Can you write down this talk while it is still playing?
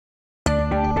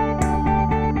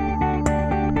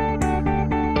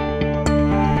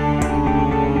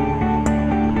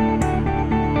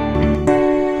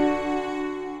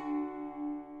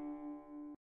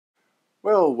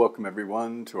Well, welcome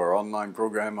everyone to our online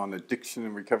program on addiction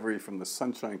and recovery from the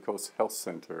Sunshine Coast Health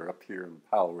Center up here in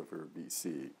Powell River,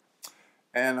 BC.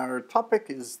 And our topic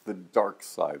is the dark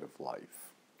side of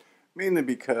life, mainly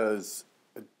because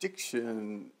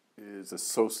addiction is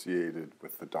associated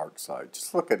with the dark side.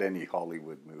 Just look at any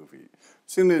Hollywood movie.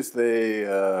 As soon as they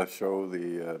show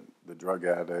the drug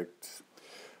addict,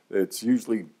 it's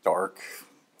usually dark,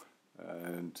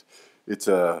 and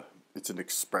it's an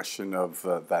expression of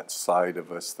that side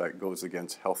of us that goes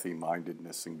against healthy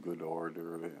mindedness and good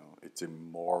order. You know, it's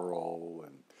immoral,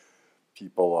 and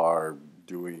people are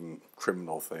doing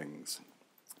criminal things.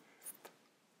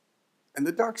 And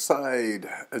the dark side,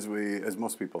 as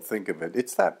most people think of it,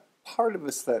 it's that part of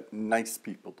us that nice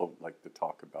people don't like to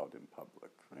talk about in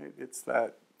public, right? It's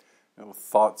that,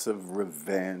 thoughts of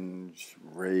revenge,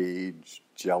 rage,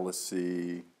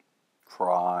 jealousy,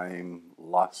 crime,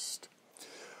 lust,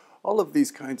 all of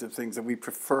these kinds of things that we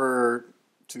prefer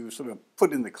to sort of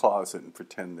put in the closet and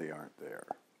pretend they aren't there.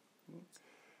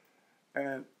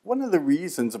 And one of the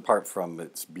reasons, apart from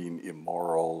it's being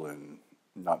immoral and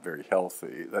not very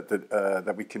healthy,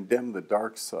 that we condemn the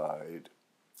dark side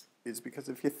is because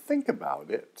if you think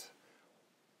about it,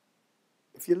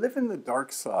 if you live in the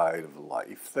dark side of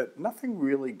life, that nothing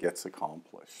really gets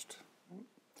accomplished.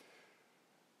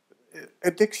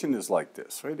 Addiction is like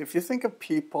this, right? If you think of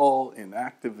people in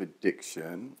active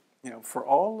addiction, for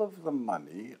all of the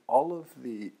money, all of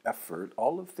the effort,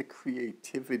 all of the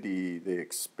creativity they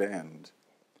expend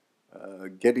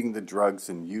getting the drugs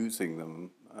and using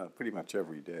them pretty much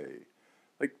every day,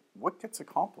 like, what gets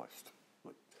accomplished?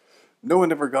 Like, no one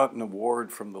ever got an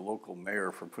award from the local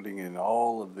mayor for putting in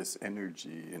all of this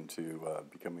energy into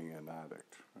becoming an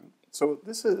addict, right? So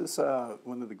this is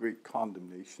one of the great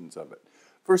condemnations of it.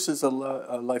 Versus a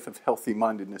life of healthy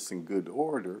mindedness and good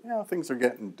order. Things are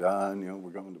getting done, we're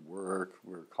going to work,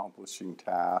 we're accomplishing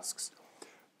tasks.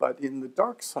 But in the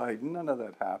dark side, none of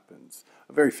that happens.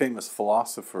 A very famous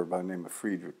philosopher by the name of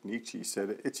Friedrich Nietzsche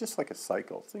said it's just like a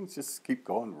cycle. Things just keep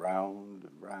going round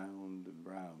and round and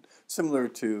round. Similar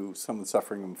to someone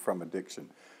suffering from addiction.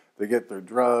 They get their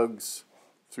drugs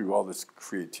through all this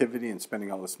creativity and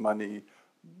spending all this money.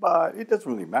 But it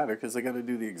doesn't really matter because they got to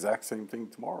do the exact same thing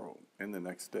tomorrow, and the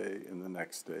next day, and the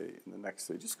next day, and the next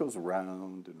day. It just goes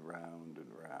round and round and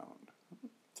round.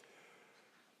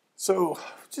 So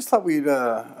just thought we'd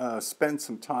spend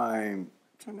some time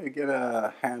trying to get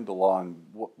a handle on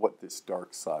what this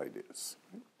dark side is.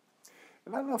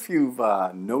 And I don't know if you've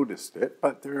noticed it,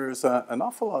 but there's an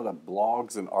awful lot of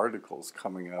blogs and articles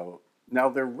coming out. Now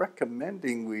they're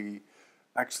recommending we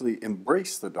actually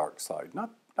embrace the dark side,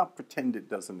 not pretend it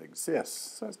doesn't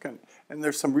exist. So and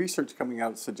there's some research coming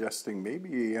out suggesting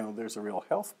maybe there's a real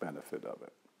health benefit of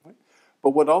it. Right?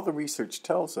 But what all the research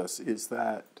tells us is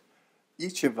that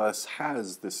each of us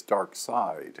has this dark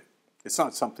side. It's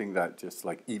not something that just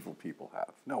like evil people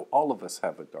have. No, all of us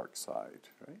have a dark side,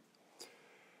 right?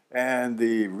 And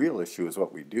the real issue is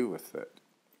what we do with it.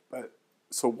 But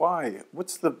so why?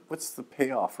 What's the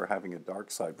payoff for having a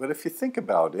dark side? But if you think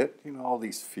about it, all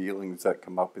these feelings that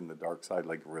come up in the dark side,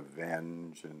 like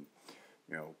revenge and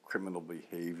criminal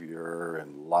behavior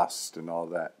and lust and all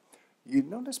that, you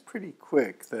notice pretty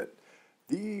quick that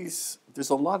there's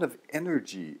a lot of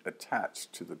energy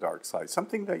attached to the dark side,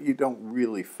 something that you don't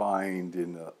really find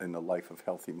in a life of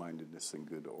healthy mindedness and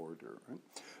good order. Right?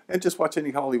 And just watch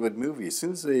any Hollywood movie. As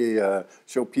soon as they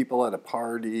show people at a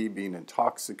party being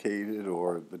intoxicated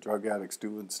or the drug addicts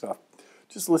doing stuff,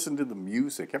 just listen to the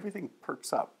music. Everything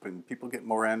perks up and people get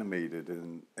more animated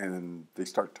and they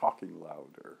start talking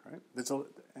louder. Right?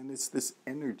 And it's this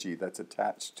energy that's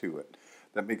attached to it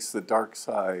that makes the dark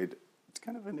side, it's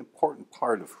kind of an important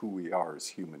part of who we are as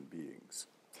human beings.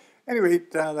 Anyway,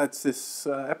 that's this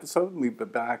episode, and we'll be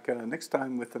back next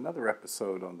time with another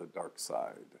episode on the dark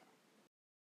side.